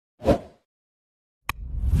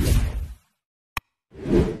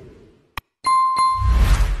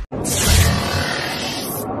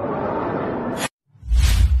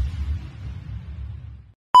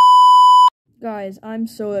Guys, I'm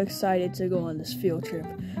so excited to go on this field trip.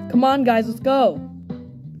 Come on, guys, let's go.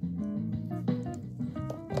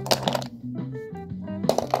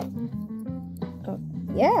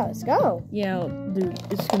 Yeah, let's go. Yeah, dude,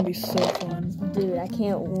 it's gonna be so fun. Dude, I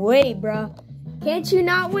can't wait, bro. Can't you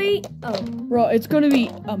not wait? Oh. Bro, it's gonna be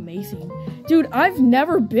amazing. Dude, I've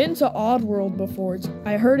never been to Oddworld before.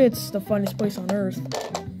 I heard it's the funnest place on earth.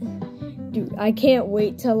 Dude, I can't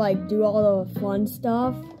wait to, like, do all the fun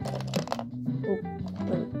stuff.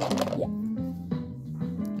 Yeah.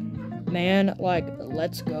 Man, like,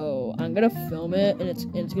 let's go. I'm gonna film it, and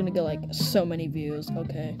it's gonna get, like, so many views.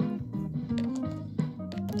 Okay.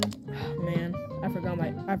 Man,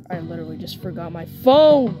 I literally just forgot my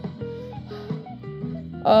phone.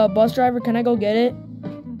 Bus driver, can I go get it?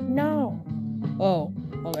 No. Oh,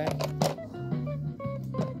 okay.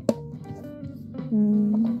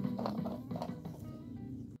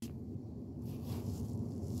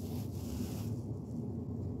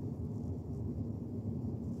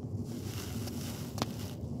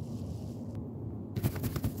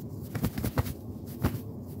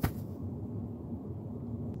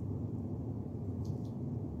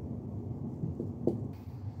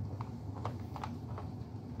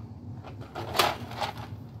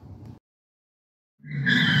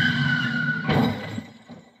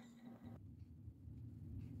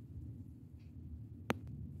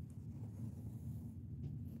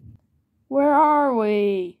 Where are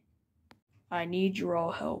we? I need your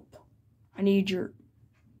all help. Oh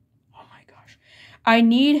my gosh. I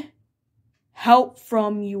need help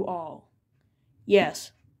from you all.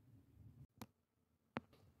 Yes.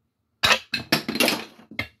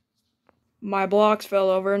 My blocks fell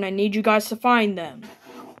over and I need you guys to find them.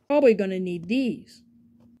 Probably gonna need these.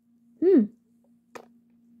 I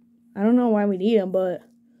don't know why we need them, but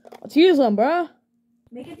let's use them, bruh.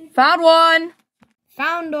 Found one!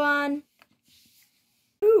 Found one.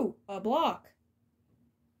 Ooh, a block.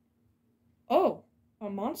 Oh, a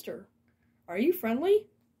monster. Are you friendly?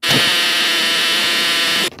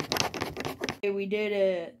 Okay, we did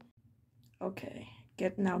it. Okay,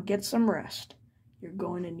 get some rest. You're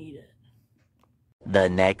going to need it. The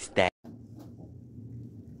next day.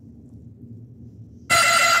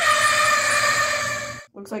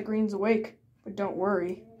 Looks like Green's awake, but don't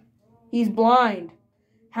worry. He's blind.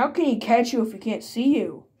 How can he catch you if he can't see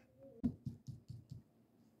you?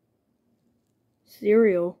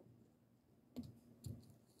 Cereal.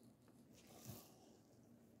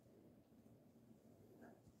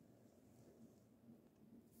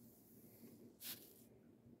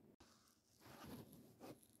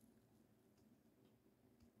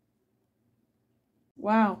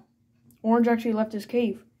 Wow. Orange actually left his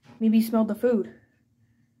cave. Maybe he smelled the food.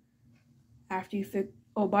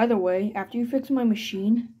 Oh, by the way, after you fix my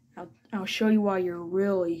machine, I'll show you why you're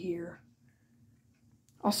really here.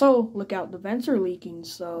 Also, look out, the vents are leaking,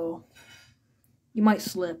 so you might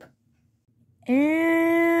slip.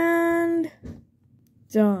 And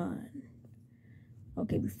done.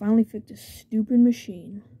 Okay, we finally fixed this stupid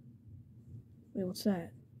machine. Wait, what's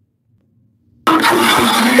that?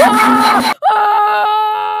 Ah! Ah!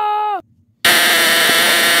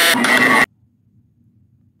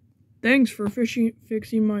 Thanks for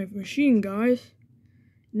fixing my machine, guys.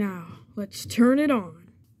 Now, let's turn it on.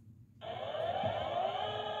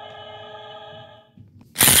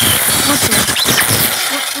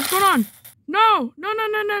 What's going on? No!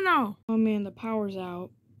 Oh man, the power's out.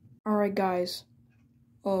 Alright guys,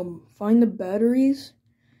 find the batteries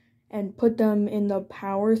and put them in the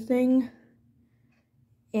power thing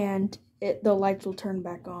and the lights will turn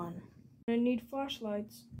back on. I need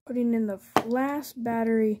flashlights. Putting in the last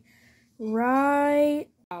battery right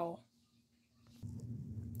now.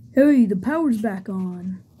 Hey, the power's back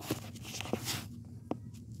on.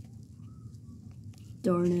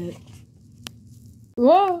 Darn it.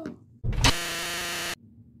 Whoa!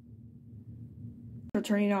 Thanks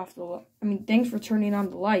for turning on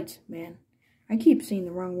the lights, man. I keep saying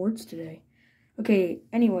the wrong words today. Okay,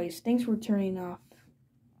 anyways, thanks for turning off.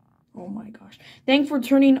 Oh my gosh. Thanks for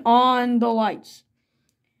turning on the lights.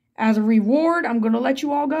 As a reward, I'm gonna let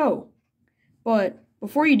you all go. But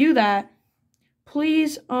before you do that,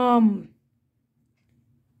 please, come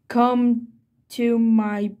to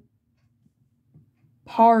my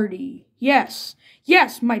party. Yes,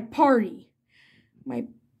 my party.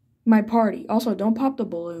 My party. Also, don't pop the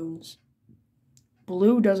balloons.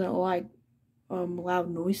 Blue doesn't like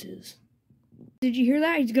loud noises. Did you hear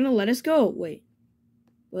that? He's gonna let us go. Wait.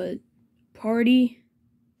 But party?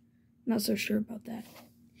 Not so sure about that.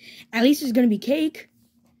 At least there's gonna be cake.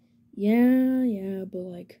 Yeah, but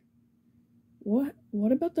like what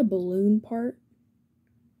about the balloon part?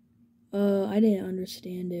 I didn't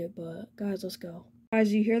understand it, but guys, let's go.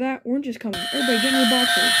 Guys, you hear that? Orange is coming. Everybody get in your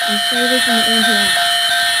boxes and stay away from the orange line.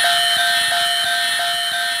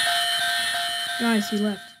 Guys, he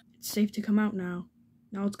left. It's safe to come out now.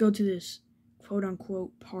 Now let's go to this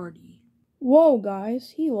quote-unquote party. Whoa,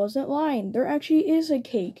 guys, he wasn't lying. There actually is a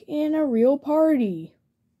cake and a real party.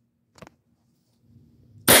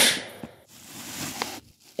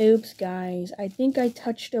 Oops, guys, I think I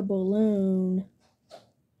touched a balloon.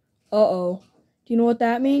 Uh-oh. Do you know what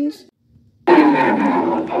that means? Guys,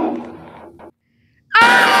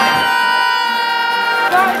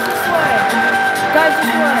 this way! Guys,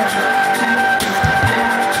 this way!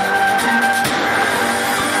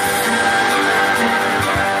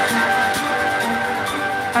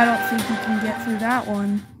 I don't think he can get through that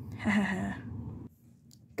one.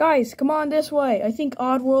 Guys, come on this way. I think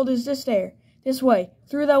Oddworld is this way,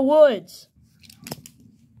 through the woods.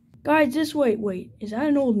 Guys, this way. Wait, is that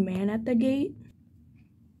an old man at the gate?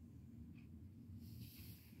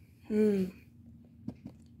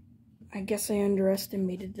 I guess I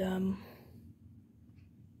underestimated them.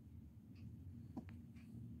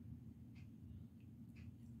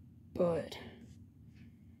 But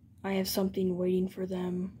I have something waiting for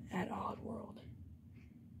them at Oddworld.